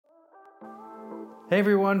Hey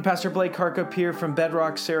everyone, Pastor Blake Harkup here from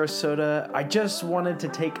Bedrock, Sarasota. I just wanted to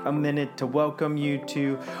take a minute to welcome you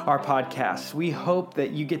to our podcast. We hope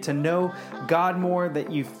that you get to know God more,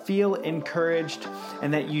 that you feel encouraged,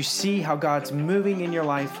 and that you see how God's moving in your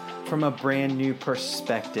life from a brand new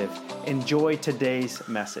perspective. Enjoy today's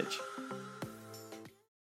message.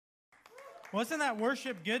 Wasn't that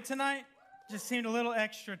worship good tonight? Just seemed a little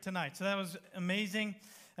extra tonight. So that was amazing.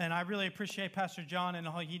 And I really appreciate Pastor John and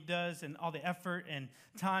all he does and all the effort and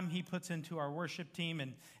time he puts into our worship team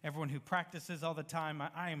and everyone who practices all the time.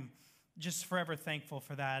 I am just forever thankful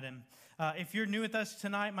for that. And if you're new with us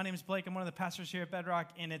tonight, my name is Blake. I'm one of the pastors here at Bedrock,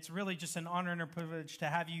 and it's really just an honor and a privilege to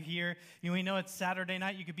have you here. We know it's Saturday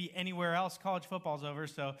night. You could be anywhere else. College football's over,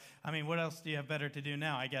 so, what else do you have better to do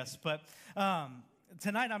now, I guess? But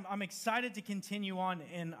tonight, I'm excited to continue on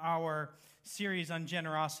in our series on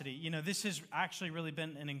generosity. This has actually really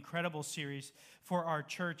been an incredible series for our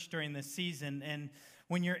church during this season. And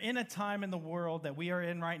when you're in a time in the world that we are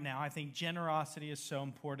in right now, I think generosity is so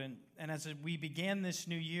important. And as we began this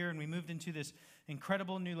new year and we moved into this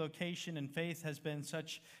incredible new location, and Faith has been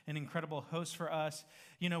such an incredible host for us,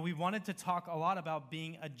 we wanted to talk a lot about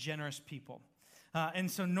being a generous people. And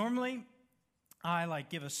so normally, I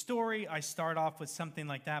give a story. I start off with something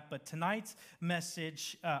like that. But tonight's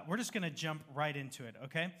message, we're just going to jump right into it,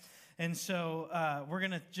 okay? And so we're going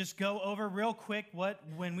to just go over real quick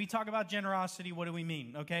when we talk about generosity, what do we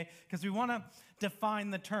mean, okay? Because we want to define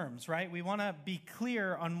the terms, right? We want to be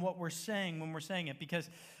clear on what we're saying when we're saying it. Because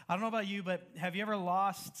I don't know about you, but have you ever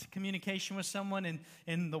lost communication with someone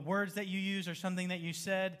in the words that you use or something that you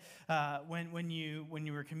said when you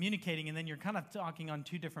were communicating, and then you're kind of talking on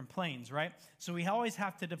two different planes, right? So we always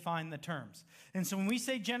have to define the terms. And so when we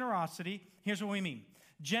say generosity, here's what we mean.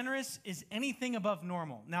 Generous is anything above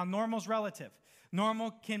normal. Now, normal's relative.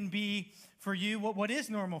 Normal can be for you, what is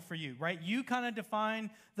normal for you, right? You kind of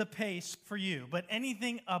define the pace for you. But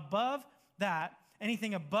anything above that,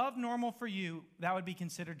 anything above normal for you, that would be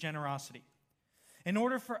considered generosity. In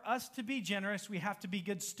order for us to be generous, we have to be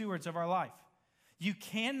good stewards of our life. You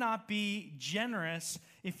cannot be generous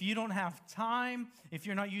if you don't have time, if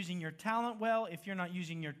you're not using your talent well, if you're not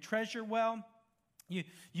using your treasure well.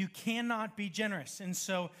 You cannot be generous. And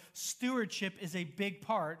so stewardship is a big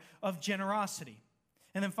part of generosity.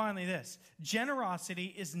 And then finally this,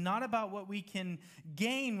 generosity is not about what we can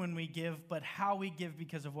gain when we give, but how we give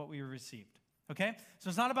because of what we received. Okay? So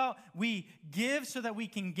it's not about we give so that we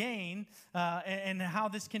can gain and how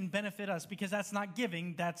this can benefit us, because that's not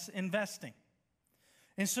giving, that's investing.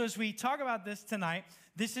 And so as we talk about this tonight,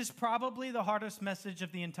 this is probably the hardest message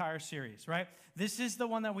of the entire series, right? This is the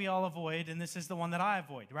one that we all avoid, and this is the one that I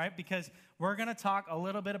avoid, right? Because we're going to talk a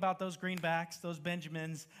little bit about those greenbacks, those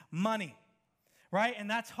Benjamins, money, right? And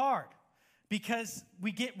that's hard because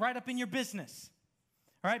we get right up in your business,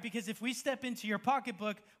 right? Because if we step into your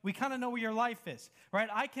pocketbook, we kind of know where your life is, right?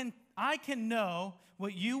 I can know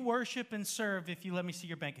what you worship and serve if you let me see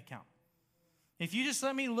your bank account. If you just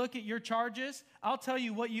let me look at your charges, I'll tell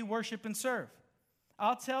you what you worship and serve.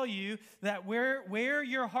 I'll tell you that where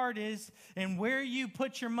your heart is and where you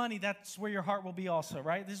put your money, that's where your heart will be also,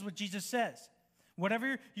 right? This is what Jesus says.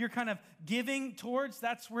 Whatever you're kind of giving towards,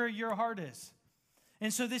 that's where your heart is.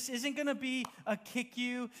 And so this isn't going to be a kick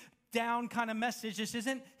you down kind of message. This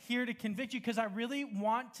isn't here to convict you, because I really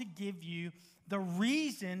want to give you the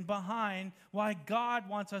reason behind why God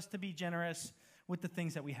wants us to be generous with the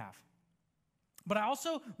things that we have. But I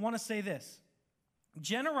also want to say this.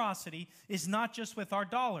 Generosity is not just with our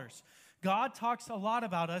dollars. God talks a lot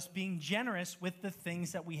about us being generous with the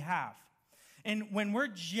things that we have. And when we're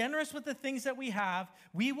generous with the things that we have,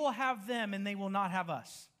 we will have them and they will not have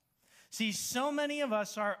us. See, so many of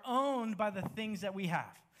us are owned by the things that we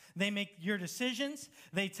have. They make your decisions.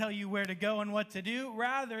 They tell you where to go and what to do,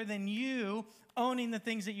 rather than you owning the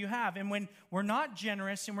things that you have. And when we're not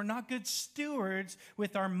generous and we're not good stewards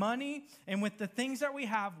with our money and with the things that we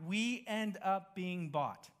have, we end up being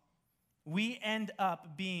bought. We end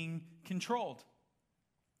up being controlled.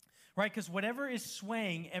 Right? Because whatever is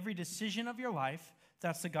swaying every decision of your life,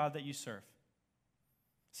 that's the God that you serve.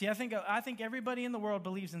 See, I think everybody in the world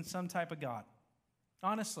believes in some type of God.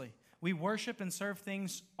 Honestly. We worship and serve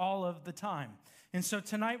things all of the time. And so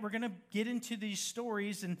tonight we're going to get into these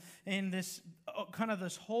stories and this kind of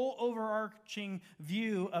this whole overarching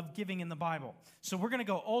view of giving in the Bible. So we're going to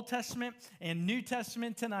go Old Testament and New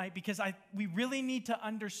Testament tonight, because we really need to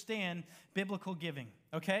understand biblical giving,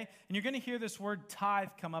 okay? And you're going to hear this word tithe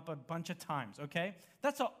come up a bunch of times, okay?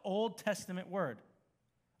 That's an Old Testament word,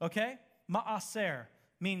 okay? Ma'aser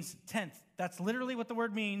means tenth. That's literally what the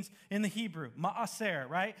word means in the Hebrew, ma'aser,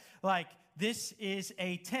 right? Like, this is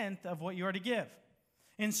a tenth of what you are to give.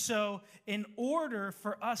 And so in order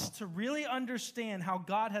for us to really understand how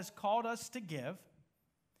God has called us to give,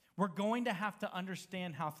 we're going to have to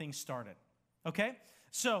understand how things started, okay?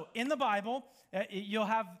 So in the Bible, you'll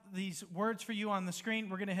have these words for you on the screen.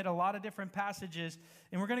 We're going to hit a lot of different passages,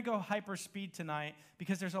 and we're going to go hyper speed tonight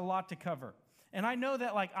because there's a lot to cover. And I know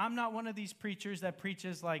that, I'm not one of these preachers that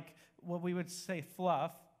preaches what we would say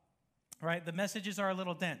fluff, right? The messages are a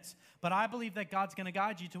little dense. But I believe that God's going to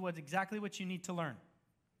guide you towards exactly what you need to learn.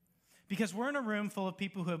 Because we're in a room full of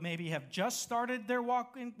people who maybe have just started their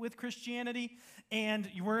walk with Christianity, and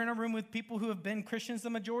we're in a room with people who have been Christians the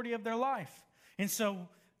majority of their life. And so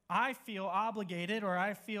I feel obligated, or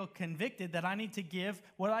I feel convicted that I need to give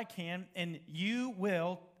what I can, and you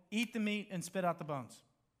will eat the meat and spit out the bones.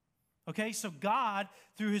 Okay, so God,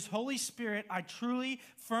 through his Holy Spirit, I truly,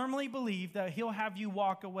 firmly believe that he'll have you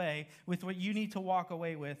walk away with what you need to walk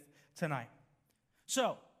away with tonight.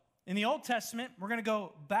 So, in the Old Testament, we're going to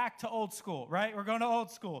go back to old school, right? We're going to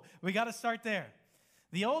old school. We got to start there.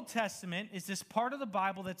 The Old Testament is this part of the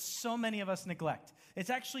Bible that so many of us neglect. It's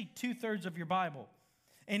actually 2/3 of your Bible.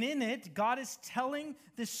 And in it, God is telling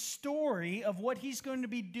this story of what he's going to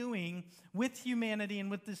be doing with humanity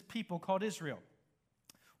and with this people called Israel.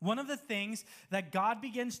 One of the things that God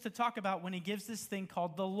begins to talk about when he gives this thing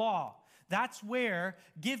called the law, that's where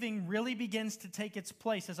giving really begins to take its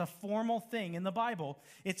place as a formal thing in the Bible.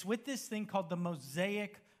 It's with this thing called the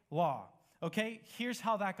Mosaic Law. Okay, here's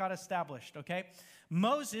how that got established, okay?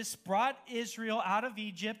 Moses brought Israel out of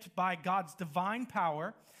Egypt by God's divine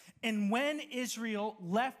power. And when Israel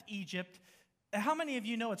left Egypt, how many of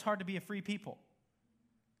you know it's hard to be a free people?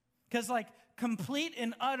 Because complete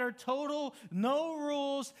and utter, total, no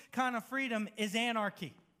rules kind of freedom is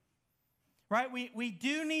anarchy. Right? We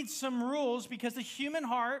do need some rules because the human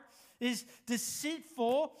heart is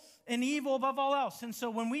deceitful and evil above all else. And so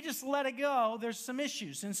when we just let it go, there's some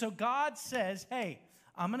issues. And so God says, hey,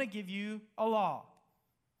 I'm going to give you a law.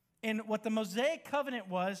 And what the Mosaic covenant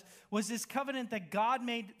was this covenant that God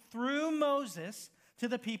made through Moses to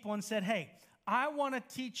the people and said, hey, I want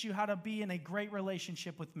to teach you how to be in a great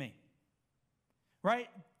relationship with me. Right?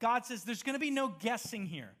 God says there's going to be no guessing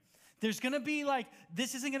here. There's going to be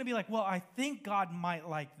this isn't going to be well, I think God might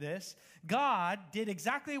like this. God did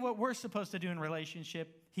exactly what we're supposed to do in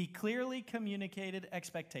relationship. He clearly communicated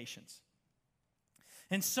expectations.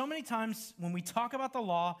 And so many times when we talk about the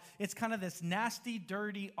law, it's kind of this nasty,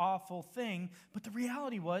 dirty, awful thing. But the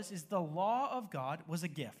reality is the law of God was a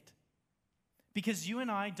gift. Because you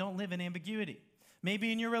and I don't live in ambiguity.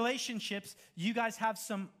 Maybe in your relationships, you guys have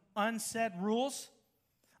some unsaid rules,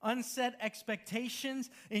 unset expectations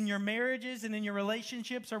in your marriages and in your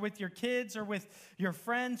relationships or with your kids or with your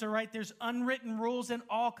friends, there's unwritten rules in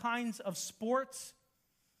all kinds of sports,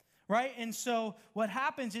 right? And so what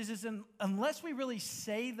happens is unless we really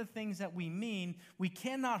say the things that we mean, we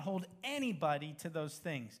cannot hold anybody to those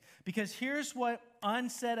things. Because here's what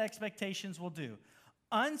unsaid expectations will do.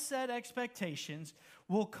 Unsaid expectations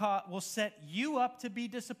will set you up to be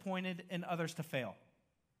disappointed and others to fail.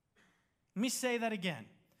 Let me say that again.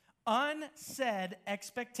 Unsaid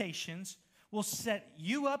expectations will set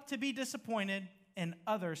you up to be disappointed and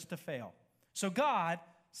others to fail. So God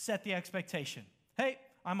set the expectation. Hey,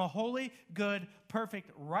 I'm a holy, good,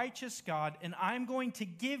 perfect, righteous God, and I'm going to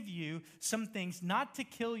give you some things not to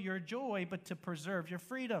kill your joy, but to preserve your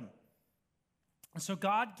freedom. And so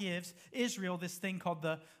God gives Israel this thing called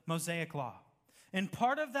the Mosaic Law. And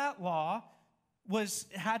part of that law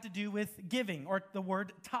had to do with giving, or the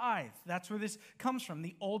word tithe. That's where this comes from,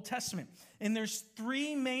 the Old Testament. And there's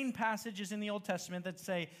 3 main passages in the Old Testament that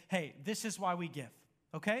say, hey, this is why we give,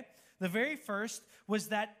 okay? The very first was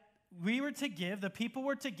that the people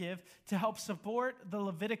were to give to help support the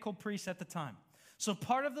Levitical priests at the time. So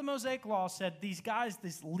part of the Mosaic Law said these guys,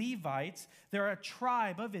 these Levites, they're a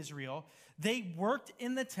tribe of Israel. They worked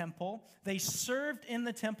in the temple, they served in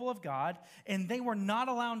the temple of God, and they were not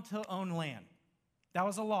allowed to own land. That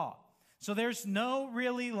was a law. So there's no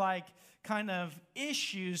really kind of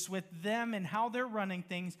issues with them and how they're running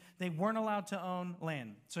things. They weren't allowed to own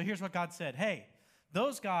land. So here's what God said. Hey,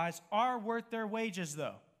 those guys are worth their wages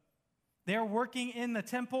though. They're working in the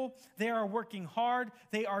temple. They are working hard.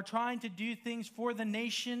 They are trying to do things for the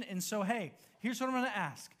nation. And so, hey, here's what I'm going to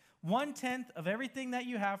ask. 1/10 of everything that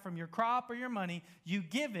you have from your crop or your money, you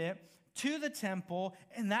give it to the temple,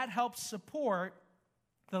 and that helps support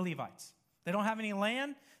the Levites. They don't have any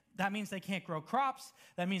land. That means they can't grow crops.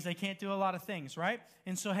 That means they can't do a lot of things, right?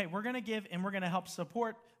 And so, hey, we're going to give and we're going to help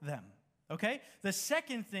support them, okay? The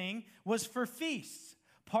second thing was for feasts.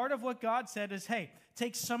 part of what God said is, hey,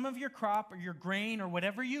 take some of your crop or your grain or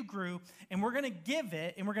whatever you grew, and we're going to give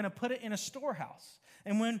it, and we're going to put it in a storehouse.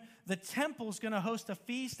 And when the temple's going to host a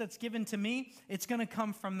feast that's given to me, it's going to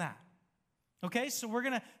come from that. Okay, so we're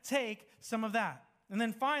going to take some of that. And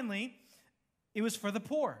then finally, it was for the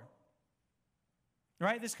poor.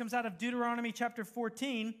 Right? This comes out of Deuteronomy chapter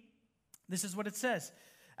 14. This is what it says.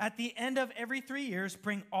 At the end of every 3 years,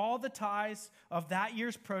 bring all the tithes of that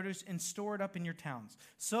year's produce and store it up in your towns,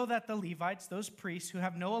 so that the Levites, those priests who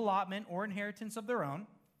have no allotment or inheritance of their own,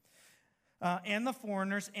 and the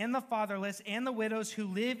foreigners and the fatherless and the widows who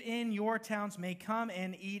live in your towns may come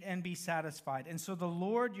and eat and be satisfied. And so the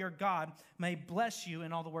Lord your God may bless you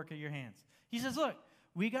in all the work of your hands. He says, look,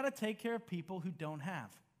 we got to take care of people who don't have.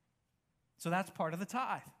 So that's part of the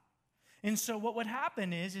tithe. And so what would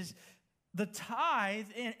happen is the tithe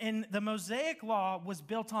in the Mosaic law was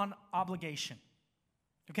built on obligation.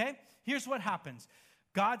 Okay? Here's what happens.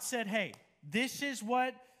 God said, hey, this is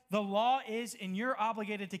what the law is, and you're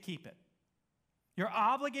obligated to keep it. You're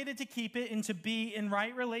obligated to keep it and to be in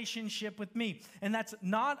right relationship with me. And that's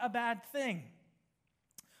not a bad thing.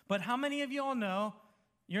 But how many of you all know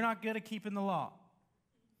you're not good at keeping the law?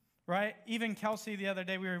 Right? Even Kelsey, the other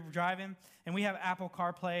day, we were driving, and we have Apple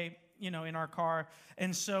CarPlay, in our car.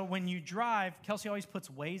 And so when you drive, Kelsey always puts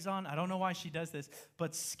Waze on. I don't know why she does this,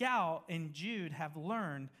 but Scout and Jude have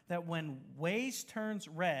learned that when Waze turns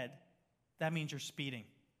red, that means you're speeding.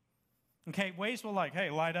 Okay, Waze will hey,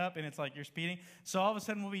 light up, and it's like you're speeding. So all of a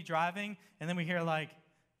sudden we'll be driving, and then we hear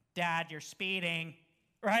Dad, you're speeding,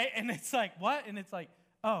 right? And it's like, what? And it's like,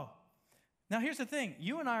 oh. Now here's the thing.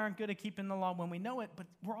 You and I aren't good at keeping the law when we know it, but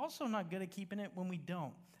we're also not good at keeping it when we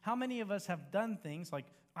don't. How many of us have done things like,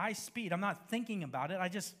 I speed, I'm not thinking about it, I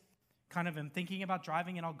just kind of am thinking about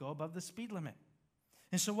driving, and I'll go above the speed limit.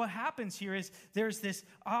 And so what happens here is there's this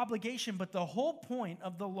obligation, but the whole point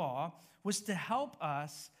of the law was to help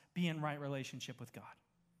us be in right relationship with God.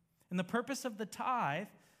 And the purpose of the tithe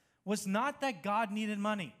was not that God needed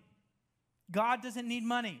money. God doesn't need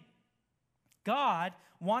money. God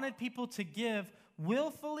wanted people to give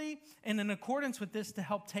willfully and in accordance with this to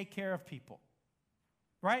help take care of people.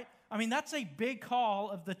 Right? I mean, that's a big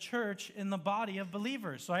call of the church in the body of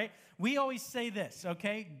believers, right? We always say this,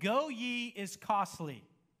 okay? Go ye is costly.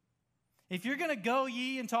 If you're going to go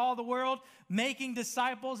ye into all the world, making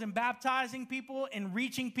disciples and baptizing people and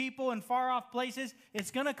reaching people in far off places,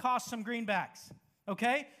 it's going to cost some greenbacks,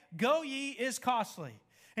 okay? Go ye is costly.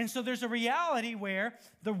 And so there's a reality where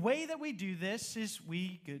the way that we do this is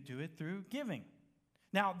we do it through giving.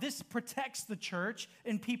 Now, this protects the church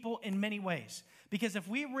and people in many ways. Because if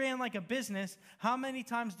we ran like a business, how many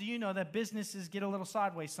times do you know that businesses get a little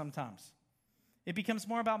sideways sometimes? It becomes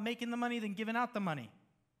more about making the money than giving out the money.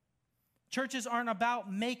 Churches aren't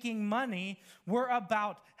about making money. We're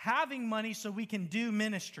about having money so we can do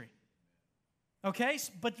ministry. Okay?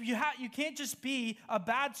 But you can't just be a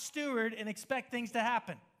bad steward and expect things to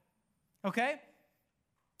happen. Okay?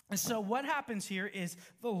 And so what happens here is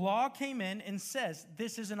the law came in and says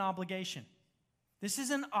this is an obligation. This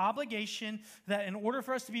is an obligation that in order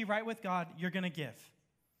for us to be right with God, you're going to give.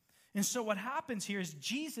 And so what happens here is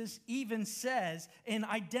Jesus even says and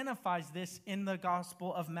identifies this in the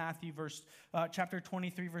Gospel of Matthew, chapter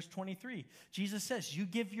 23, verse 23. Jesus says, you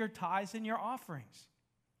give your tithes and your offerings.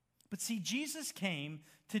 But see, Jesus came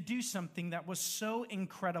to do something that was so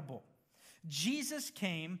incredible. Jesus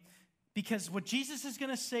came because what Jesus is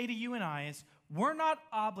going to say to you and I is, we're not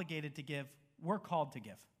obligated to give, we're called to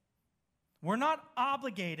give. We're not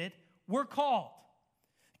obligated, we're called.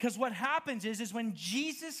 Because what happens is when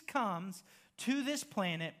Jesus comes to this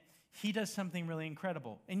planet, he does something really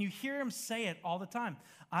incredible. And you hear him say it all the time.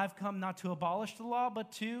 I've come not to abolish the law,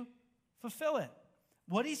 but to fulfill it.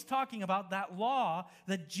 What he's talking about, that law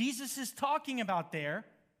that Jesus is talking about there,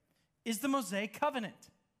 is the Mosaic covenant.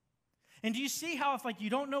 And do you see how if you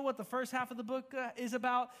don't know what the first half of the book is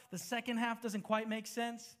about, the second half doesn't quite make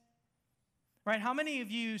sense? Right? How many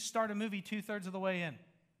of you start a movie 2/3 of the way in?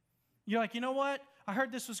 You're like, you know what? I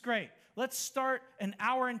heard this was great. Let's start an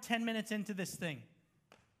hour and 10 minutes into this thing.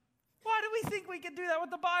 Why do we think we can do that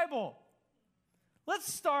with the Bible?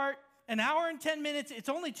 Let's start an hour and 10 minutes. It's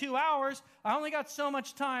only 2 hours. I only got so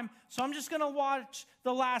much time, so I'm just going to watch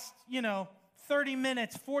the last, 30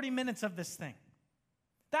 minutes, 40 minutes of this thing.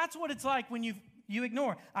 That's what it's like when you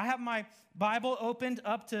ignore. I have my Bible opened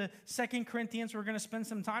up to 2 Corinthians. We're going to spend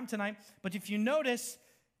some time tonight. But if you notice,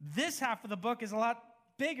 this half of the book is a lot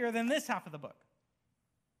bigger than this half of the book.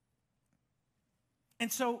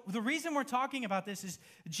 And so the reason we're talking about this is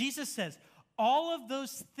Jesus says, all of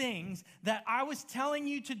those things that I was telling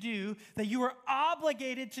you to do, that you were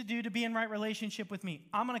obligated to do to be in right relationship with me,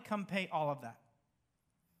 I'm going to come pay all of that.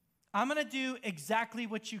 I'm going to do exactly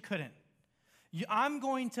what you couldn't. I'm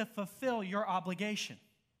going to fulfill your obligation.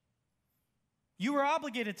 You were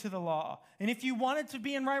obligated to the law. And if you wanted to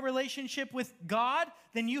be in right relationship with God,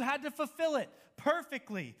 then you had to fulfill it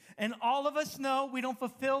perfectly. And all of us know we don't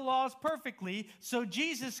fulfill laws perfectly. So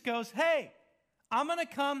Jesus goes, hey, I'm going to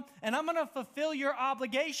come and I'm going to fulfill your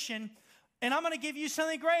obligation, and I'm going to give you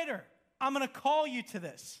something greater. I'm going to call you to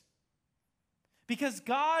this. Because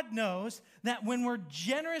God knows that when we're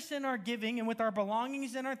generous in our giving and with our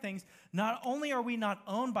belongings and our things, not only are we not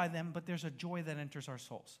owned by them, but there's a joy that enters our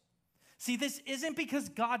souls. See, this isn't because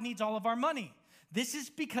God needs all of our money. This is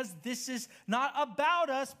because this is not about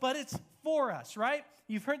us, but it's for us, right?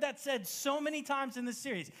 You've heard that said so many times in this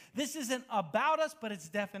series. This isn't about us, but it's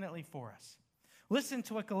definitely for us. Listen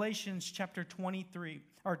to what Galatians chapter 3,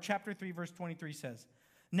 verse 23 says.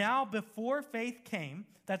 Now, before faith came,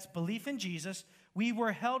 that's belief in Jesus, we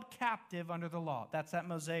were held captive under the law. That's that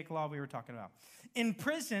Mosaic law we were talking about. In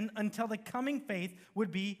prison until the coming faith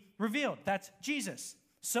would be revealed. That's Jesus.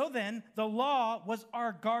 So then, the law was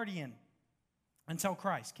our guardian until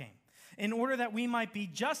Christ came, in order that we might be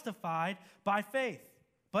justified by faith.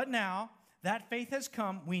 But now that faith has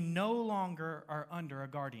come, we no longer are under a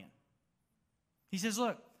guardian. He says,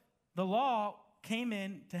 look, the law came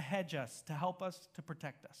in to hedge us, to help us, to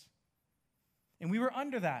protect us. And we were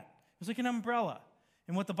under that. It was like an umbrella.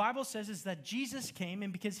 And what the Bible says is that Jesus came,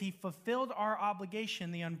 and because he fulfilled our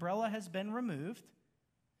obligation, the umbrella has been removed,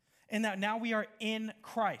 and that now we are in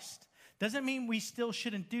Christ. Doesn't mean we still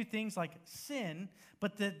shouldn't do things like sin,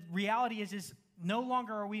 but the reality is no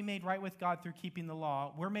longer are we made right with God through keeping the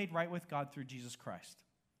law. We're made right with God through Jesus Christ.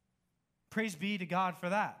 Praise be to God for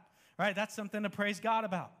that. Right? That's something to praise God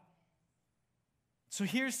about. So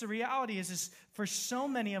here's the reality is for so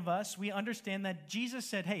many of us, we understand that Jesus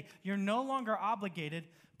said, hey, you're no longer obligated,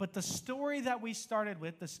 but the story that we started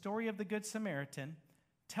with, the story of the Good Samaritan,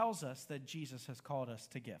 tells us that Jesus has called us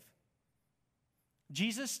to give.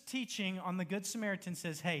 Jesus' teaching on the Good Samaritan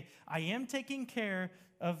says, hey, I am taking care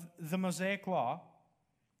of the Mosaic law,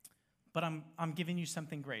 but I'm giving you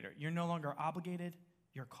something greater. You're no longer obligated,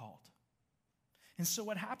 you're called. And so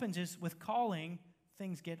what happens is with calling,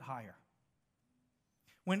 things get higher.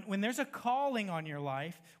 When there's a calling on your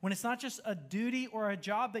life, when it's not just a duty or a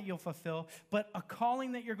job that you'll fulfill, but a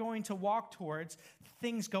calling that you're going to walk towards,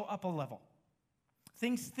 things go up a level.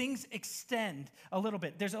 Things extend a little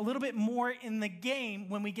bit. There's a little bit more in the game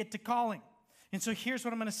when we get to calling. And so here's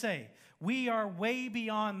what I'm going to say. We are way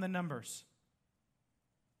beyond the numbers.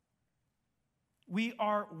 We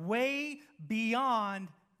are way beyond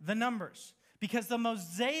the numbers. Because the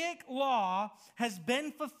Mosaic law has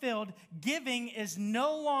been fulfilled, giving is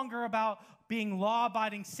no longer about being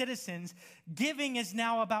law-abiding citizens. Giving is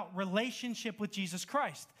now about relationship with Jesus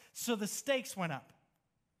Christ. So the stakes went up.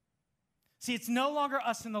 See, it's no longer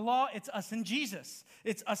us and the law, it's us and Jesus.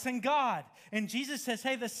 It's us and God. And Jesus says,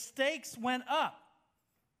 hey, the stakes went up.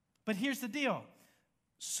 But here's the deal.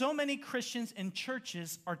 So many Christians and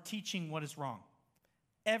churches are teaching what is wrong.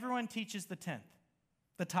 Everyone teaches the 10th,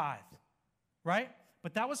 the tithe. Right?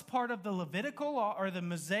 But that was part of the Levitical law or the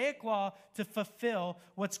Mosaic law to fulfill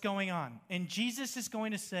what's going on. And Jesus is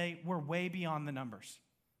going to say we're way beyond the numbers.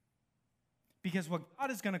 Because what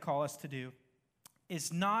God is going to call us to do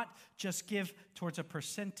is not just give towards a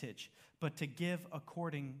percentage, but to give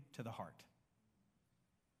according to the heart.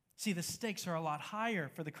 See, the stakes are a lot higher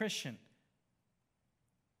for the Christian.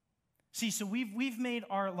 See, so we've made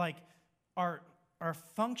our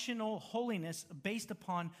functional holiness based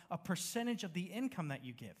upon a percentage of the income that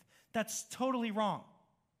you give. That's totally wrong.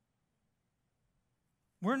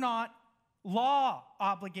 We're not law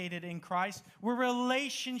obligated in Christ. We're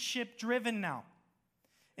relationship driven now.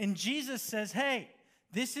 And Jesus says, hey,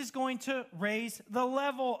 this is going to raise the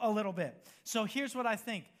level a little bit. So here's what I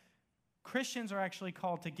think. Christians are actually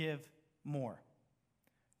called to give more.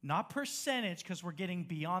 Not percentage, because we're getting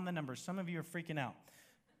beyond the numbers. Some of you are freaking out.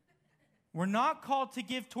 We're not called to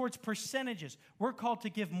give towards percentages. We're called to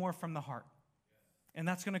give more from the heart. And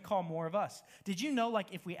that's going to call more of us. Did you know,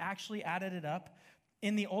 if we actually added it up,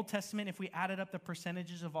 in the Old Testament, if we added up the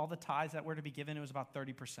percentages of all the tithes that were to be given, it was about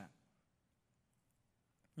 30%.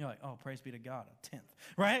 You're like, oh, praise be to God, a tenth.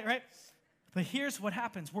 Right? But here's what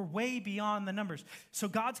happens. We're way beyond the numbers. So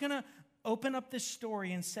God's going to open up this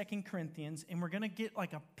story in 2 Corinthians, and we're going to get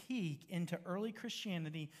a peek into early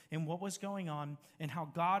Christianity and what was going on and how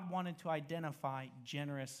God wanted to identify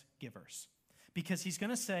generous givers. Because he's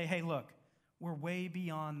going to say, hey, look, we're way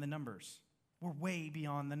beyond the numbers. We're way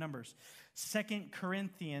beyond the numbers. 2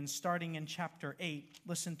 Corinthians, starting in chapter 8,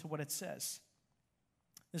 listen to what it says.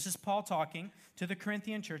 This is Paul talking to the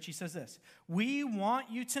Corinthian church. He says this, "We want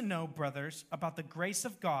you to know, brothers, about the grace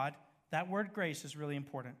of God," that word grace is really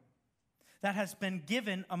important, "that has been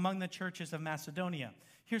given among the churches of Macedonia."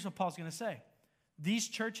 Here's what Paul's going to say. These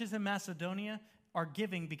churches in Macedonia are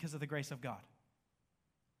giving because of the grace of God.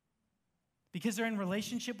 Because they're in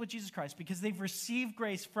relationship with Jesus Christ, because they've received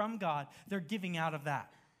grace from God, they're giving out of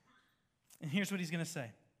that. And here's what he's going to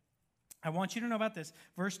say. I want you to know about this.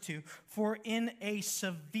 Verse 2, "For in a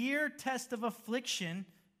severe test of affliction,"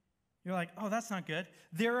 you're like, oh, that's not good,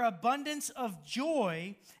 "their abundance of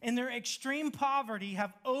joy and their extreme poverty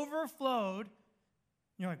have overflowed,"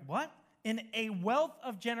 you're like, what? "In a wealth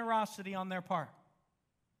of generosity on their part."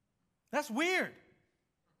 That's weird.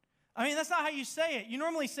 I mean, that's not how you say it. You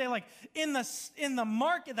normally say, like, in the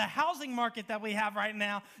market, the housing market that we have right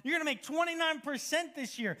now, you're going to make 29%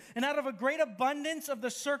 this year. And out of a great abundance of the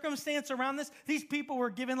circumstance around this, these people were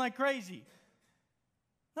giving like crazy.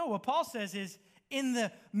 No, what Paul says is, in the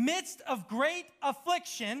midst of great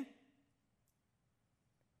affliction,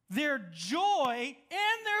 their joy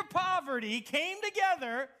and their poverty came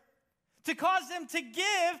together to cause them to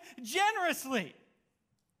give generously.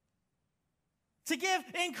 To give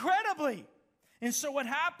incredibly. And so what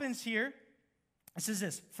happens here, it says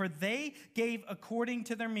this, "For they gave according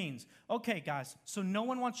to their means." Okay, guys, so no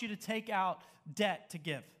one wants you to take out debt to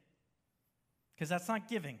give. Because that's not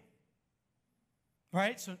giving.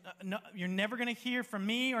 Right? So no, you're never going to hear from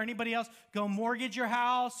me or anybody else, go mortgage your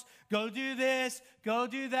house, go do this, go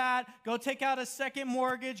do that, go take out a second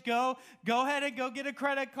mortgage, go ahead and go get a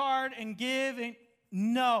credit card and give.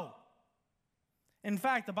 No. In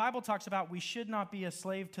fact, the Bible talks about we should not be a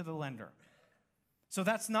slave to the lender. So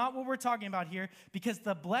that's not what we're talking about here, because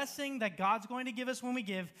the blessing that God's going to give us when we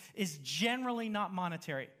give is generally not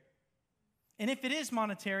monetary. And if it is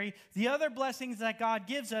monetary, the other blessings that God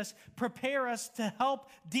gives us prepare us to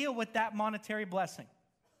help deal with that monetary blessing.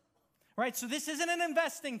 Right? So this isn't an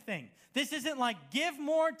investing thing. This isn't like give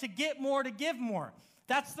more to get more to give more.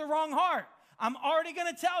 That's the wrong heart. I'm already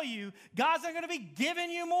going to tell you, God's not going to be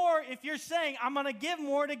giving you more if you're saying, I'm going to give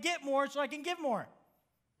more to get more so I can give more.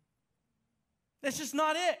 That's just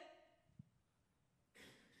not it.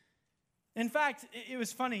 In fact, it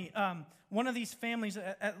was funny. One of these families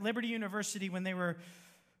at Liberty University,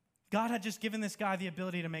 God had just given this guy the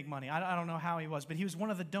ability to make money. I don't know how he was, but he was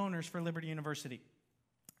one of the donors for Liberty University.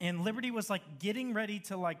 And Liberty was like getting ready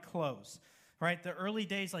to like close. Right? The early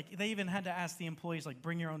days, like they even had to ask the employees, like,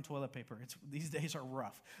 bring your own toilet paper. These days are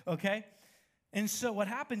rough, okay? And so what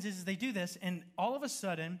happens is they do this, and all of a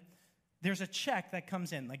sudden, there's a check that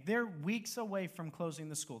comes in. Like they're weeks away from closing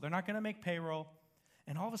the school. They're not going to make payroll.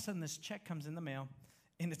 And all of a sudden, this check comes in the mail,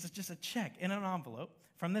 and it's just a check in an envelope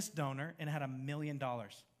from this donor, and it had $1 million.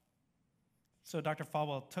 So Dr.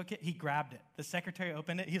 Falwell took it. He grabbed it. The secretary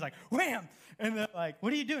opened it. He's like, wham! And they're like,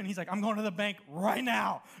 what are you doing? He's like, I'm going to the bank right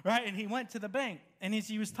now, right? And he went to the bank. And as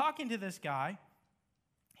he was talking to this guy,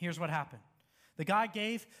 here's what happened. The guy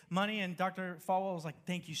gave money, and Dr. Falwell was like,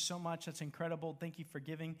 thank you so much. That's incredible. Thank you for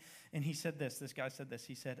giving. And he said this. This guy said this.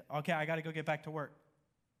 He said, okay, I got to go get back to work.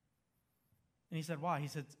 And he said, why? He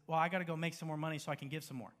said, well, I got to go make some more money so I can give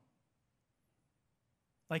some more.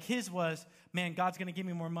 Like his was, man, God's going to give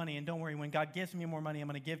me more money, and don't worry, when God gives me more money, I'm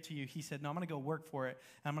going to give to you. He said, no, I'm going to go work for it,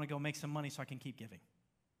 and I'm going to go make some money so I can keep giving.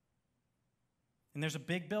 And there's a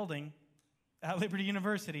big building at Liberty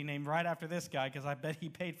University named right after this guy, because I bet he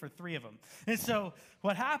paid for 3 of them. And so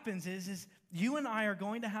what happens is you and I are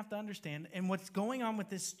going to have to understand, and what's going on with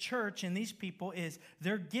this church and these people is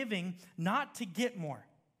they're giving not to get more.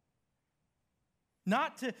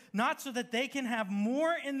 Not so that they can have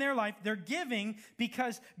more in their life. They're giving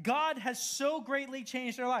because God has so greatly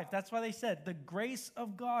changed their life. That's why they said the grace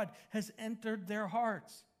of God has entered their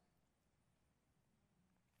hearts.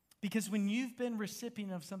 Because when you've been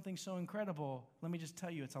recipient of something so incredible, let me just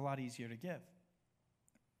tell you, it's a lot easier to give.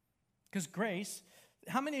 Because grace,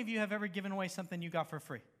 how many of you have ever given away something you got for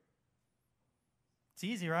free? It's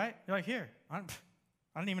easy, right? You're like, here, I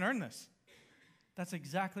didn't even earn this. That's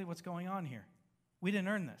exactly what's going on here. We didn't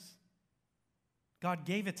earn this. God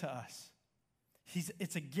gave it to us.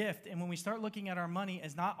 It's a gift. And when we start looking at our money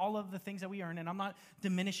as not all of the things that we earn, and I'm not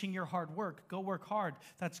diminishing your hard work. Go work hard.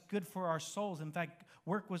 That's good for our souls. In fact,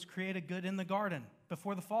 work was created good in the garden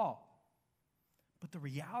before the fall. But the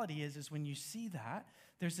reality is when you see that,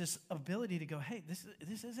 there's this ability to go, hey,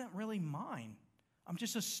 this isn't really mine. I'm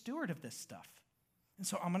just a steward of this stuff. And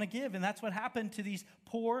so I'm going to give. And that's what happened to these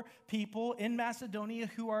poor people in Macedonia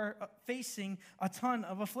who are facing a ton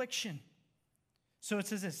of affliction. So it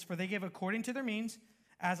says this, for they gave according to their means,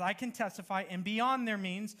 as I can testify, and beyond their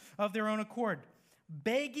means of their own accord,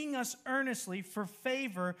 begging us earnestly for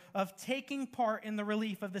favor of taking part in the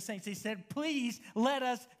relief of the saints. They said, please let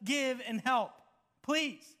us give and help.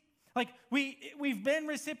 Please. Like, we've been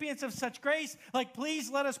recipients of such grace. Like, please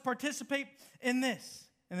let us participate in this.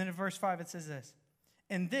 And then in verse 5 it says this,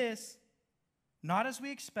 and this, not as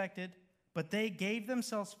we expected, but they gave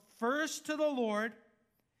themselves first to the Lord,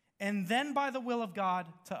 and then by the will of God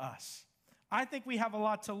to us. I think we have a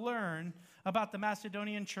lot to learn about the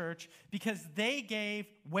Macedonian church because they gave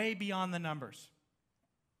way beyond the numbers.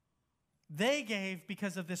 They gave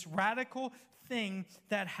because of this radical thing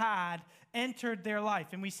that had entered their life.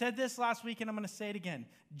 And we said this last week, and I'm going to say it again.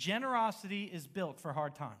 Generosity is built for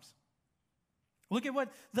hard times. Look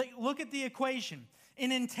at the equation.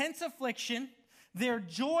 In intense affliction, their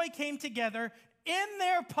joy came together in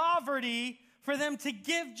their poverty for them to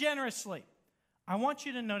give generously. I want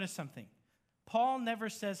you to notice something. Paul never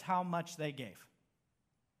says how much they gave.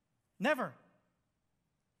 Never.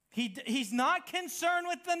 He's not concerned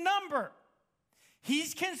with the number.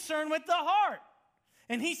 He's concerned with the heart.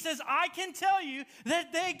 And he says, I can tell you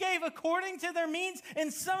that they gave according to their means,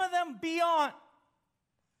 and some of them beyond.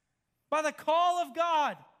 By the call of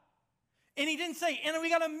God. And he didn't say, and we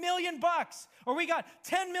got $1 million or we got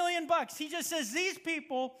 $10 million. He just says these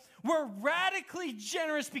people were radically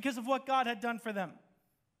generous because of what God had done for them.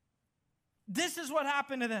 This is what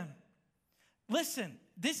happened to them. Listen,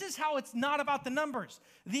 this is how it's not about the numbers.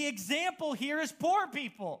 The example here is poor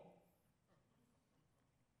people.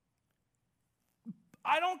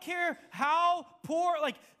 I don't care how poor,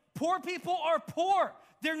 poor people are poor.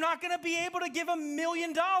 They're not going to be able to give $1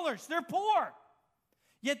 million. They're poor.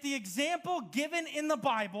 Yet the example given in the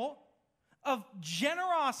Bible of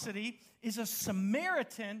generosity is a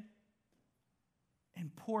Samaritan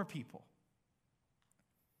and poor people.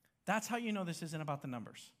 That's how you know this isn't about the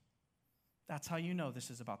numbers. That's how you know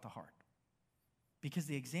this is about the heart. Because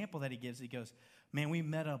the example that he gives, he goes, man, we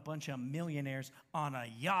met a bunch of millionaires on a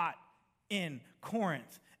yacht in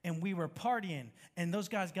Corinth, and we were partying, and those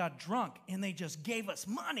guys got drunk, and they just gave us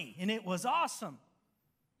money, and it was awesome.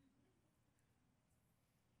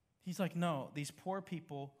 He's like, no, these poor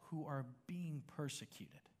people who are being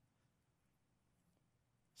persecuted.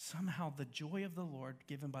 Somehow the joy of the Lord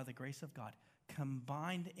given by the grace of God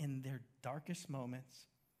combined in their darkest moments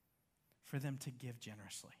for them to give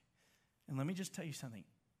generously. And let me just tell you something.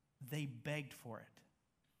 They begged for it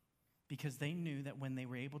because they knew that when they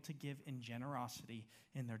were able to give in generosity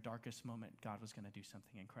in their darkest moment, God was going to do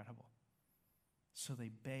something incredible. So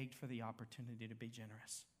they begged for the opportunity to be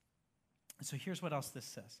generous. And so here's what else this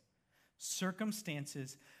says.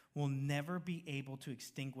 Circumstances will never be able to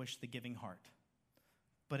extinguish the giving heart,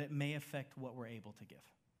 but it may affect what we're able to give.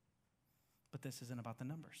 But this isn't about the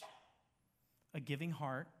numbers. A giving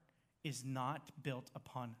heart is not built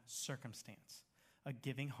upon circumstance. A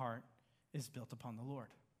giving heart is built upon the Lord.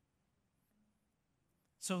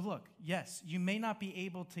 So look, yes, you may not be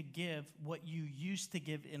able to give what you used to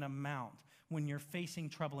give in amount when you're facing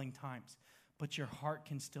troubling times, but your heart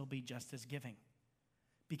can still be just as giving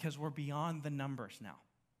because we're beyond the numbers now.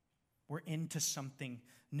 We're into something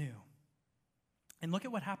new. And look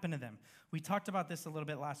at what happened to them. We talked about this a little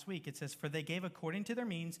bit last week. It says, for they gave according to their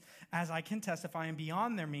means, as I can testify, and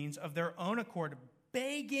beyond their means of their own accord,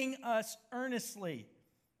 begging us earnestly.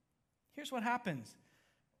 Here's what happens.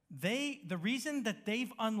 The reason that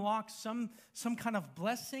they've unlocked some kind of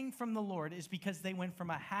blessing from the Lord is because they went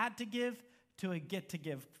from a had to give to a get to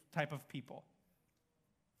give type of people.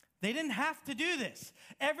 They didn't have to do this.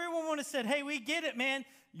 Everyone would have said, hey, we get it, man.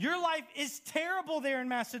 Your life is terrible there in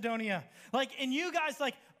Macedonia. And you guys,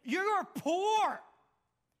 you're poor.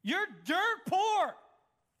 You're dirt poor.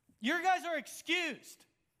 You guys are excused.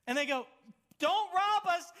 And they go, don't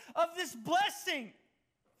rob us of this blessing.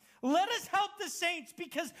 Let us help the saints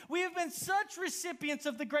because we have been such recipients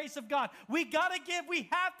of the grace of God. We got to give. We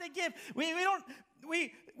have to give.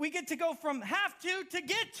 We get to go from have to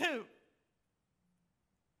get to.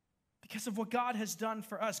 Because of what God has done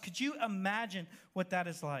for us. Could you imagine what that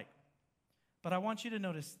is like? But I want you to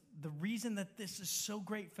notice the reason that this is so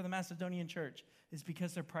great for the Macedonian church is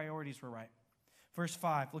because their priorities were right. Verse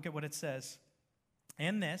 5, look at what it says.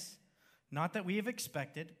 And this, not that we have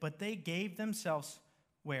expected, but they gave themselves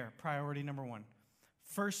where? Priority number 1.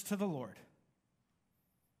 First to the Lord.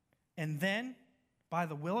 And then, by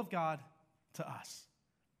the will of God, to us.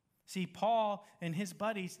 See, Paul and his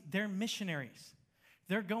buddies, they're missionaries.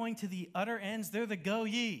 They're going to the utter ends. They're the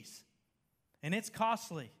go-yees. And it's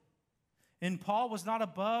costly. And Paul was not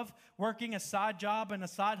above working a side job and a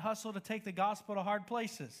side hustle to take the gospel to hard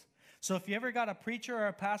places. So if you ever got a preacher or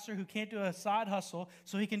a pastor who can't do a side hustle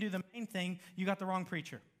so he can do the main thing, you got the wrong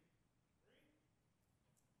preacher.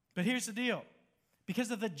 But here's the deal. Because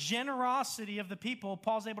of the generosity of the people,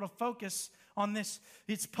 Paul's able to focus on this.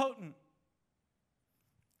 It's potent.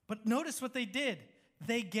 But notice what they did.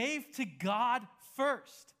 They gave to God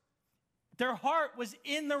first. Their heart was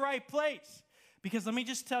in the right place. Because let me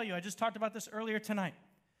just tell you, I just talked about this earlier tonight.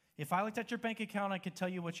 If I looked at your bank account, I could tell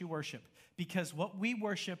you what you worship. Because what we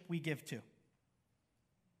worship, we give to.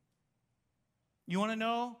 You want to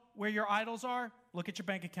know where your idols are? Look at your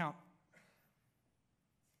bank account.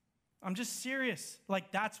 I'm just serious.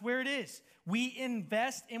 Like, that's where it is. We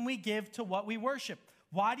invest and we give to what we worship.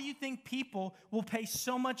 Why do you think people will pay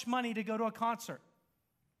so much money to go to a concert?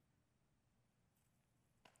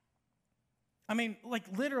 I mean, like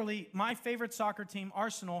literally, my favorite soccer team,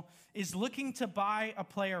 Arsenal, is looking to buy a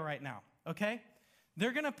player right now, okay?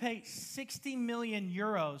 They're going to pay 60 million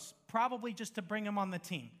euros probably just to bring him on the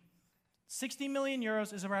team. 60 million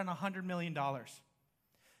euros is around $100 million.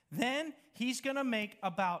 Then he's going to make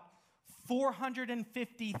about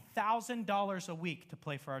 $450,000 a week to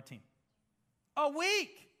play for our team. A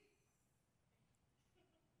week!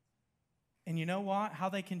 And you know what? How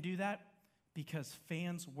they can do that? Because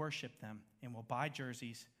fans worship them and will buy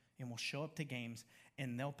jerseys and will show up to games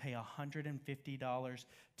and they'll pay $150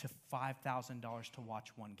 to $5,000 to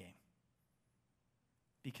watch one game.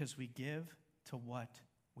 Because we give to what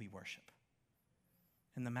we worship.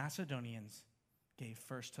 And the Macedonians gave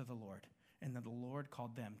first to the Lord, and then the Lord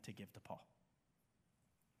called them to give to Paul.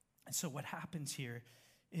 And so what happens here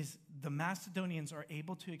is the Macedonians are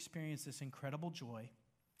able to experience this incredible joy.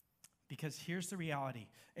 Because here's the reality,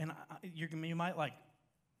 and you might like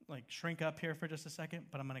shrink up here for just a second,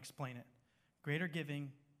 but I'm going to explain it. Greater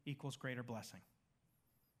giving equals greater blessing.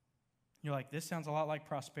 You're like, this sounds a lot like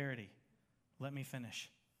prosperity. Let me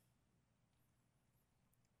finish.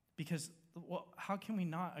 Because, well, how can we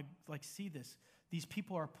not see this? These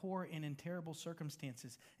people are poor and in terrible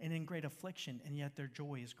circumstances and in great affliction, and yet their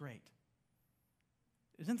joy is great.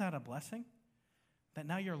 Isn't that a blessing? That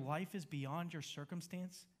now your life is beyond your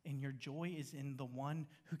circumstance and your joy is in the one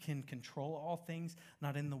who can control all things,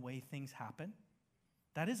 not in the way things happen.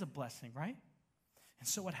 That is a blessing, right? And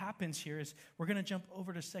so what happens here is we're going to jump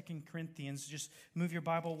over to 2 Corinthians. Just move your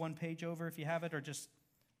Bible one page over if you have it, or just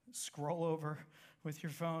scroll over with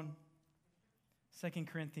your phone. 2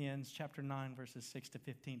 Corinthians chapter 9, verses 6 to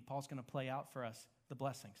 15. Paul's going to play out for us the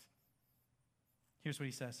blessings. Here's what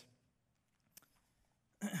he says.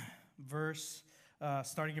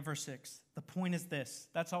 Starting in verse 6. The point is this.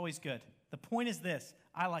 That's always good. The point is this.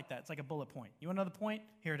 I like that. It's like a bullet point. You want to know the point?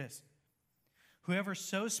 Here it is. Whoever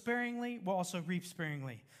sows sparingly will also reap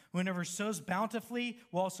sparingly. Whoever sows bountifully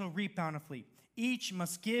will also reap bountifully. Each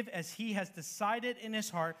must give as he has decided in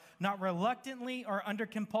his heart, not reluctantly or under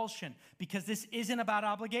compulsion, because this isn't about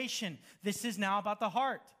obligation. This is now about the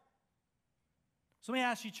heart. So let me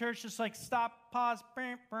ask you, church, just like stop, pause,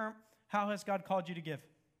 how has God called you to give?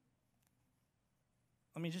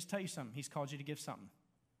 Let me just tell you something. He's called you to give something.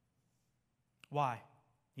 Why?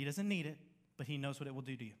 He doesn't need it, but he knows what it will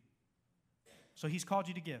do to you. So he's called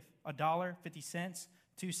you to give $1, 50 cents,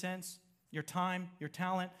 2 cents, your time, your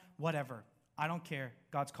talent, whatever. I don't care.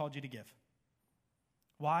 God's called you to give.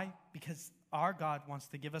 Why? Because our God wants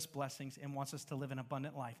to give us blessings and wants us to live an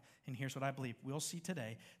abundant life. And here's what I believe. We'll see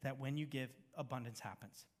today that when you give, abundance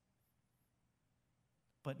happens.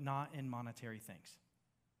 But not in monetary things.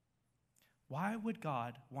 Why would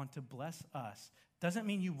God want to bless us? Doesn't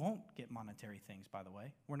mean you won't get monetary things, by the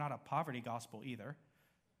way. We're not a poverty gospel either.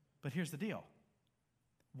 But here's the deal.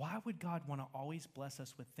 Why would God want to always bless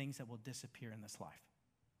us with things that will disappear in this life?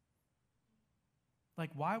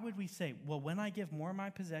 Like, why would we say, well, when I give more of my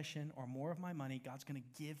possession or more of my money, God's going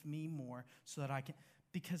to give me more so that I can?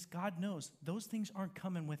 Because God knows those things aren't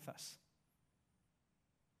coming with us.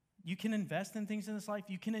 You can invest in things in this life.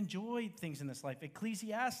 You can enjoy things in this life.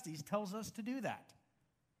 Ecclesiastes tells us to do that.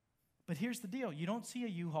 But here's the deal. You don't see a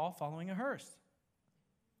U-Haul following a hearse.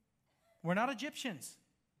 We're not Egyptians.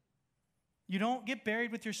 You don't get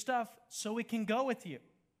buried with your stuff so it can go with you.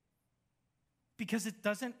 Because it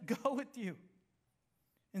doesn't go with you.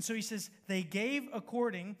 And so he says, they gave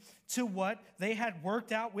according to what they had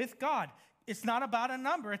worked out with God. It's not about a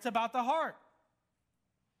number. It's about the heart.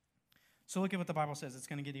 So look at what the Bible says. It's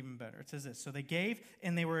going to get even better. It says this. So they gave,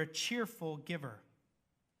 and they were a cheerful giver.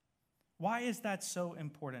 Why is that so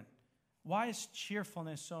important? Why is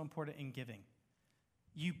cheerfulness so important in giving?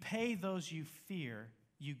 You pay those you fear.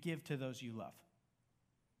 You give to those you love.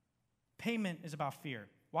 Payment is about fear.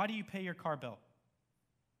 Why do you pay your car bill?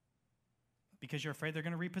 Because you're afraid they're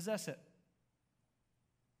going to repossess it.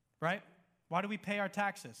 right? Why do we pay our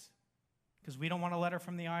taxes? Because we don't want a letter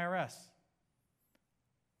from the IRS,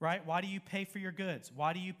 right? Why do you pay for your goods?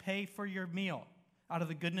 Why do you pay for your meal? Out of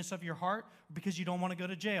the goodness of your heart, or because you don't want to go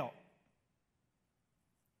to jail?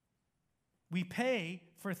 We pay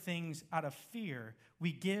for things out of fear.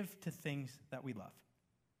 We give to things that we love.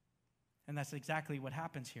 And that's exactly what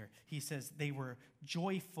happens here. He says they were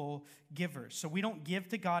joyful givers. So we don't give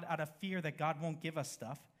to God out of fear that God won't give us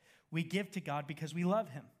stuff. We give to God because we love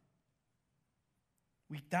him.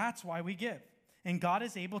 That's why we give. And God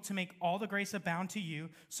is able to make all the grace abound to you,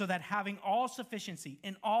 so that having all sufficiency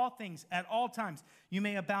in all things at all times, you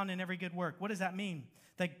may abound in every good work. What does that mean?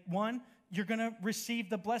 That one, you're going to receive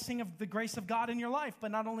the blessing of the grace of God in your life.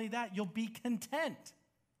 But not only that, you'll be content.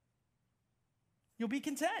 You'll be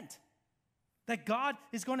content. That God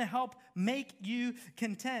is going to help make you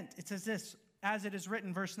content. It says this, as it is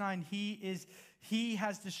written, verse 9, He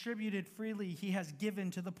has distributed freely. He has given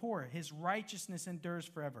to the poor. His righteousness endures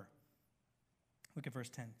forever. Look at verse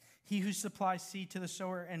 10. He who supplies seed to the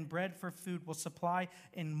sower and bread for food will supply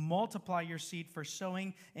and multiply your seed for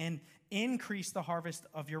sowing and increase the harvest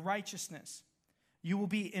of your righteousness. You will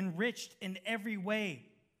be enriched in every way,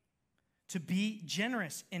 to be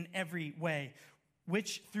generous in every way,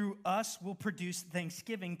 which through us will produce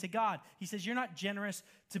thanksgiving to God. He says you're not generous,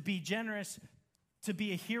 to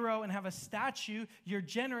be a hero and have a statue. You're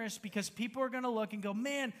generous because people are going to look and go,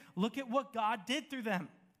 man, look at what God did through them.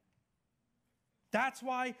 That's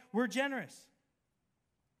why we're generous.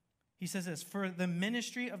 He says this, for the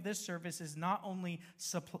ministry of this service is not only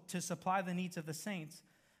to supply the needs of the saints,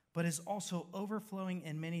 but is also overflowing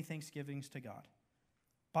in many thanksgivings to God.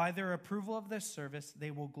 By their approval of this service,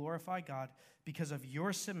 they will glorify God because of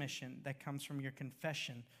your submission that comes from your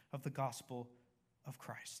confession of the gospel of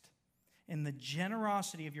Christ, and the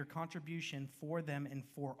generosity of your contribution for them and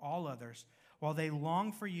for all others, while they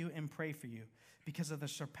long for you and pray for you because of the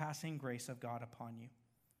surpassing grace of God upon you.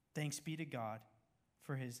 Thanks be to God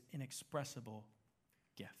for his inexpressible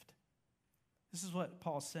gift. This is what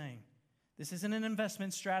Paul's saying. This isn't an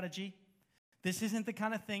investment strategy. This isn't the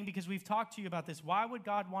kind of thing, because we've talked to you about this. Why would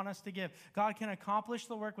God want us to give? God can accomplish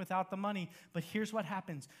the work without the money, but here's what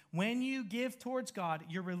happens. When you give towards God,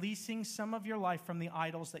 you're releasing some of your life from the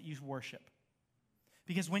idols that you worship.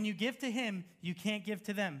 Because when you give to him, you can't give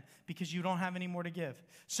to them because you don't have any more to give.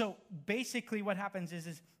 So basically what happens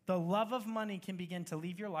is the love of money can begin to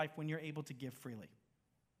leave your life when you're able to give freely.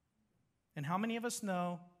 And how many of us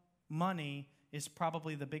know money is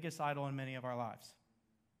probably the biggest idol in many of our lives?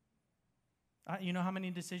 You know how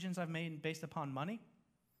many decisions I've made based upon money?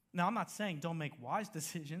 Now, I'm not saying don't make wise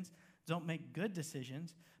decisions, don't make good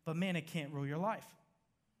decisions, but man, it can't rule your life.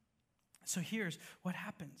 So here's what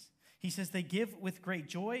happens. He says they give with great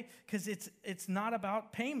joy because it's not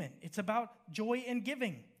about payment. It's about joy in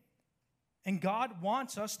giving. And God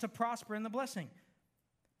wants us to prosper in the blessing.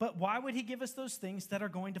 But why would he give us those things that are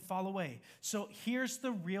going to fall away? So here's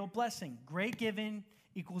the real blessing. Great giving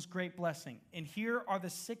equals great blessing. And here are the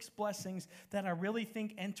 6 blessings that I really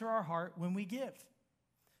think enter our heart when we give.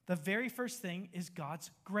 The very first thing is God's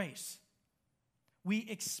grace. We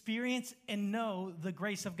experience and know the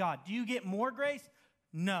grace of God. Do you get more grace?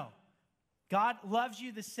 No. God loves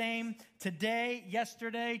you the same today,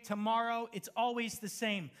 yesterday, tomorrow. It's always the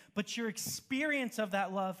same. But your experience of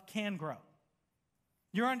that love can grow.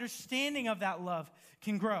 Your understanding of that love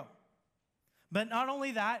can grow. But not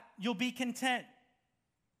only that, you'll be content.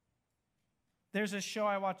 There's a show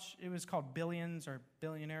I watched. It was called Billions or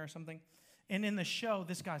Billionaire or something. And in the show,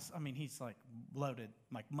 this guy's, he's like loaded,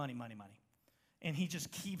 like money. And he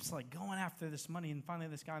just keeps like going after this money. And finally,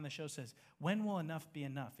 this guy on the show says, when will enough be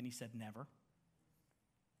enough? And he said, never.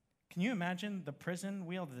 Can you imagine the prison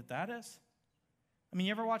wheel that is? You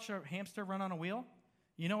ever watch a hamster run on a wheel?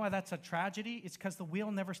 You know why that's a tragedy? It's because the wheel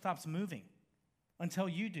never stops moving until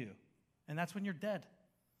you do. And that's when you're dead.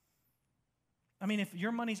 If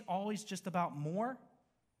your money's always just about more,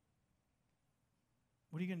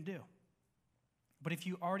 what are you going to do? But if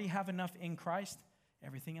you already have enough in Christ,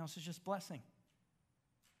 everything else is just blessing.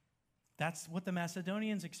 That's what the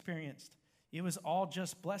Macedonians experienced. It was all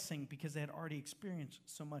just blessing because they had already experienced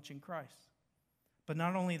so much in Christ. But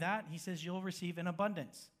not only that, he says you'll receive in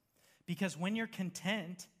abundance. Because when you're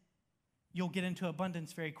content, you'll get into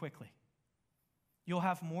abundance very quickly. You'll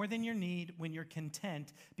have more than your need when you're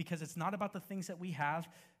content, because it's not about the things that we have,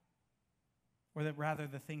 or that rather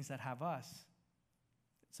the things that have us.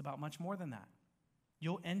 It's about much more than that.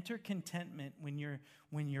 You'll enter contentment when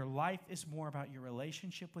your life is more about your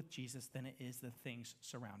relationship with Jesus than it is the things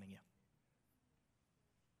surrounding you.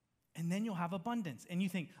 And then you'll have abundance. And you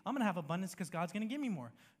think, I'm going to have abundance because God's going to give me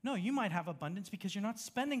more. No, you might have abundance because you're not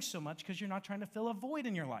spending so much because you're not trying to fill a void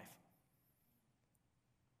in your life.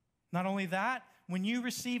 Not only that, when you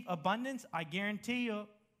receive abundance, I guarantee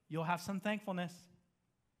you'll have some thankfulness.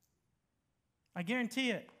 I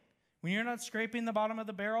guarantee it. When you're not scraping the bottom of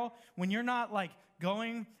the barrel, when you're not like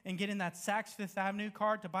going and getting that Saks Fifth Avenue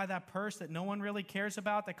card to buy that purse that no one really cares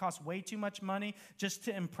about, that costs way too much money just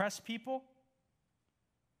to impress people,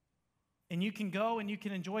 and you can go and you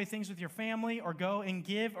can enjoy things with your family or go and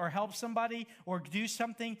give or help somebody or do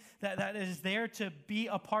something that is there to be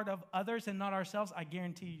a part of others and not ourselves, I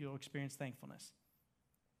guarantee you'll experience thankfulness.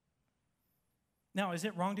 Now, is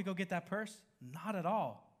it wrong to go get that purse? Not at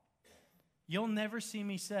all. You'll never see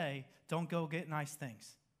me say, don't go get nice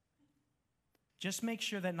things. Just make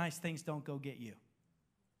sure that nice things don't go get you.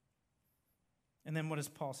 And then what does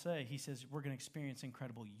Paul say? He says, we're going to experience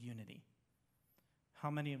incredible unity. How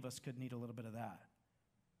many of us could need a little bit of that?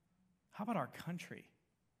 How about our country?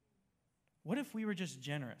 What if we were just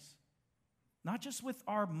generous? Not just with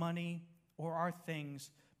our money or our things,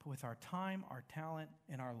 but with our time, our talent,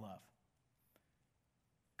 and our love.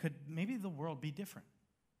 Could maybe the world be different?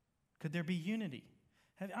 Could there be unity?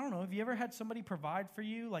 I don't know, have you ever had somebody provide for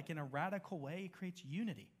you like in a radical way? It creates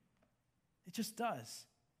unity. It just does.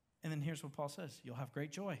 And then here's what Paul says, you'll have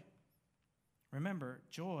great joy. Remember,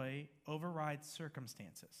 joy overrides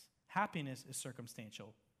circumstances. Happiness is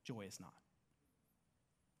circumstantial. Joy is not.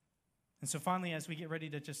 And so finally, as we get ready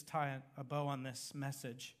to just tie a bow on this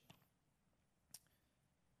message,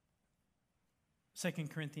 2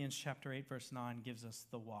 Corinthians chapter 8, verse 9 gives us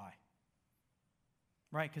the why.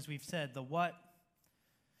 Right? Because we've said the what,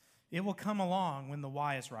 it will come along when the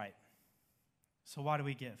why is right. So why do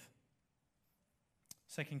we give?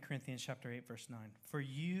 2 Corinthians chapter 8, verse 9. For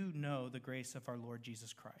you know the grace of our Lord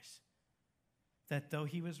Jesus Christ, that though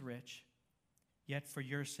he was rich, yet for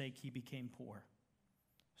your sake he became poor,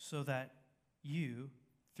 so that you,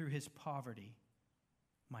 through his poverty,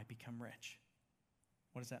 might become rich.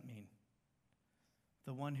 What does that mean?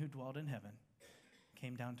 The one who dwelled in heaven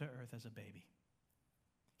came down to earth as a baby.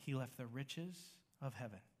 He left the riches of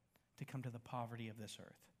heaven to come to the poverty of this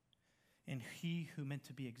earth. And he who meant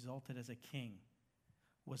to be exalted as a king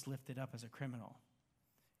was lifted up as a criminal.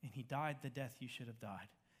 And he died the death you should have died.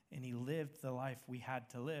 And he lived the life we had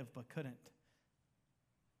to live but couldn't.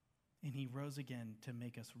 And he rose again to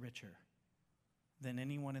make us richer than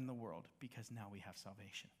anyone in the world because now we have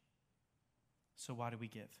salvation. So why do we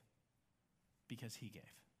give? Because he gave.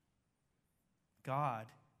 God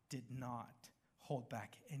did not hold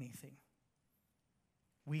back anything.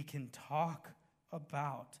 We can talk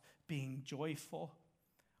about being joyful,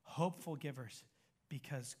 hopeful givers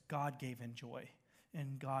because God gave in joy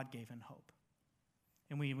and God gave in hope.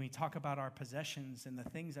 And when we talk about our possessions and the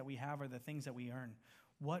things that we have or the things that we earn,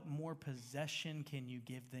 what more possession can you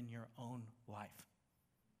give than your own life?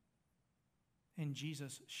 And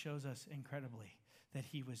Jesus shows us incredibly that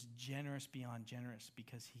he was generous beyond generous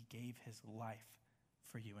because he gave his life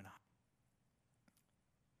for you and I.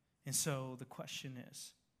 And so the question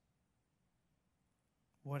is,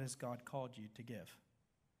 what has God called you to give?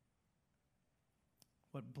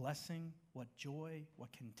 What blessing, what joy,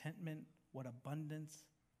 what contentment, what abundance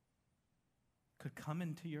could come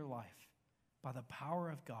into your life by the power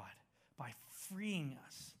of God, by freeing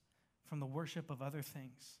us from the worship of other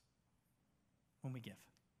things when we give.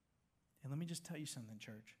 And let me just tell you something,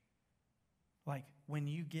 church. Like when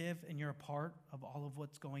you give and you're a part of all of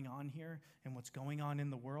what's going on here and what's going on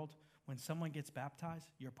in the world, when someone gets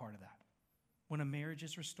baptized, you're part of that. When a marriage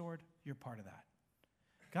is restored, you're part of that.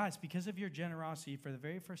 Guys, because of your generosity, for the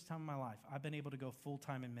very first time in my life, I've been able to go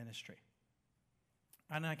full-time in ministry.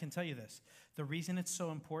 And I can tell you this, the reason it's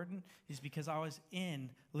so important is because I was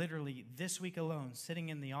in, literally this week alone, sitting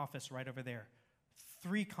in the office right over there,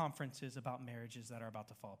 3 conferences about marriages that are about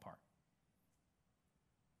to fall apart.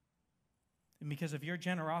 And because of your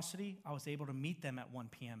generosity, I was able to meet them at 1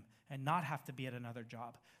 p.m. and not have to be at another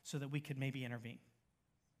job so that we could maybe intervene.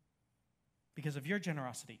 Because of your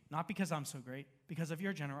generosity, not because I'm so great, because of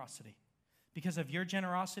your generosity. Because of your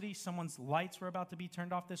generosity, someone's lights were about to be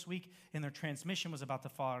turned off this week and their transmission was about to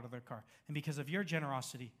fall out of their car. And because of your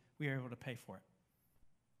generosity, we were able to pay for it.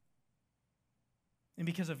 And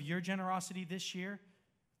because of your generosity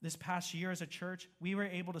this past year as a church, we were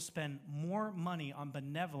able to spend more money on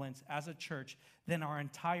benevolence as a church than our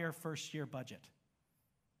entire first year budget.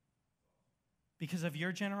 Because of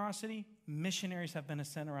your generosity, missionaries have been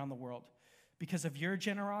sent around the world. Because of your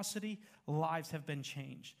generosity, lives have been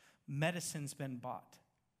changed. Medicine's been bought.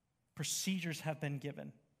 Procedures have been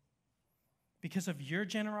given. Because of your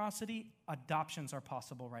generosity, adoptions are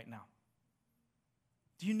possible right now.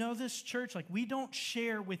 Do you know this, church? Like, we don't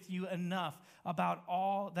share with you enough about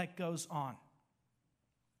all that goes on.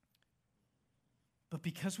 But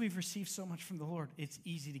because we've received so much from the Lord, it's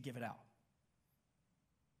easy to give it out.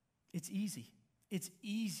 It's easy. It's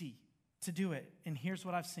easy to do it. And here's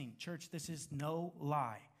what I've seen. Church, this is no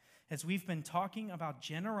lie. As we've been talking about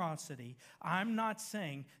generosity, I'm not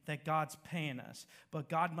saying that God's paying us, but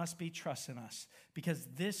God must be trusting us. Because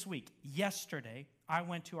this week, yesterday, I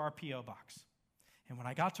went to our P.O. box. And when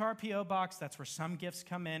I got to our P.O. box, that's where some gifts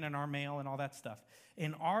come in and our mail and all that stuff.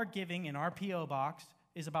 And our giving in our P.O. box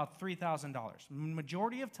is about $3,000.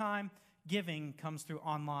 Majority of time, giving comes through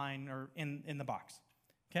online or in the box.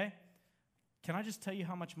 Okay? Can I just tell you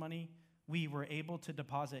how much money we were able to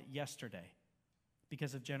deposit yesterday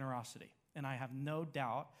because of generosity? And I have no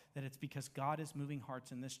doubt that it's because God is moving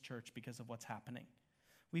hearts in this church because of what's happening.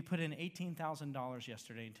 We put in $18,000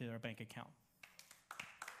 yesterday into our bank account.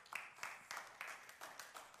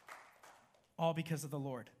 All because of the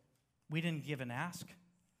Lord. We didn't give and ask.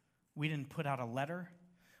 We didn't put out a letter.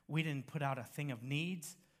 We didn't put out a thing of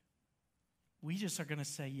needs. We just are going to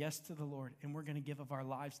say yes to the Lord, and we're going to give of our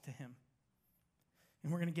lives to Him.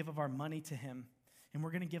 And we're going to give of our money to Him. And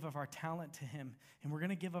we're going to give of our talent to Him. And we're going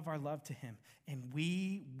to give of our love to Him. And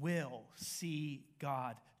we will see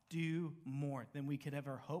God do more than we could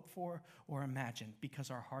ever hope for or imagine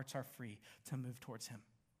because our hearts are free to move towards Him.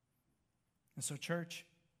 And so, church,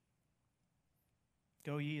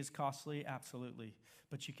 go ye is costly, absolutely.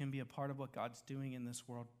 But you can be a part of what God's doing in this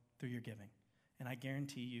world through your giving. And I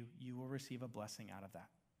guarantee you, you will receive a blessing out of that.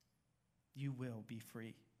 You will be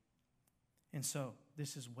free. And so,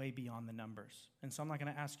 this is way beyond the numbers. And so I'm not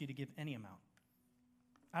going to ask you to give any amount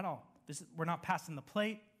at all. We're not passing the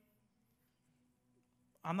plate.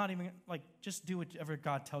 I'm not even, just do whatever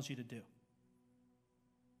God tells you to do.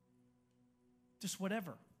 Just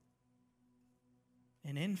whatever.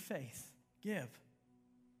 And in faith, give.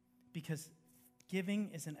 Because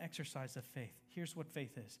giving is an exercise of faith. Here's what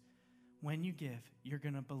faith is. When you give, you're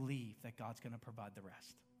going to believe that God's going to provide the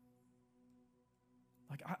rest.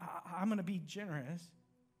 I'm going to be generous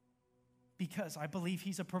because I believe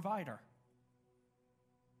He's a provider.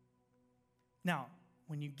 Now,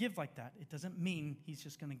 when you give like that, it doesn't mean He's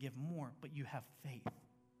just going to give more, but you have faith.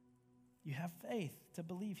 You have faith to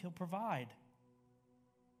believe He'll provide.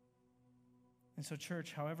 And so,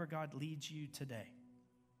 church, however God leads you today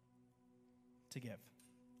to give,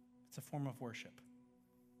 it's a form of worship.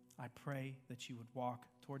 I pray that you would walk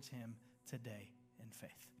towards Him today in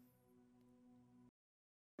faith.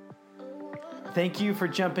 Thank you for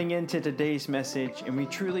jumping into today's message, and we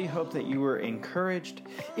truly hope that you were encouraged.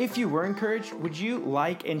 If you were encouraged, would you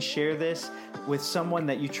like and share this with someone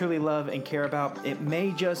that you truly love and care about? It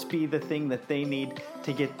may just be the thing that they need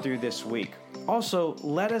to get through this week. Also,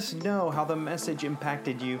 let us know how the message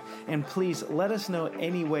impacted you, and please let us know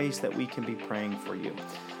any ways that we can be praying for you.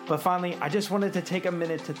 But finally, I just wanted to take a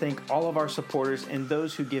minute to thank all of our supporters and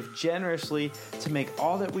those who give generously to make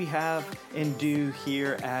all that we have and do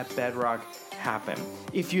here at Bedrock happen.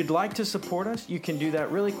 If you'd like to support us, you can do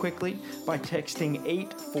that really quickly by texting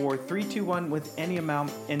 84321 with any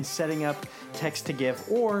amount and setting up text to give,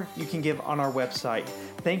 or you can give on our website.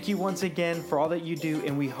 Thank you once again for all that you do,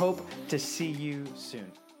 and we hope to see you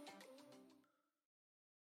soon.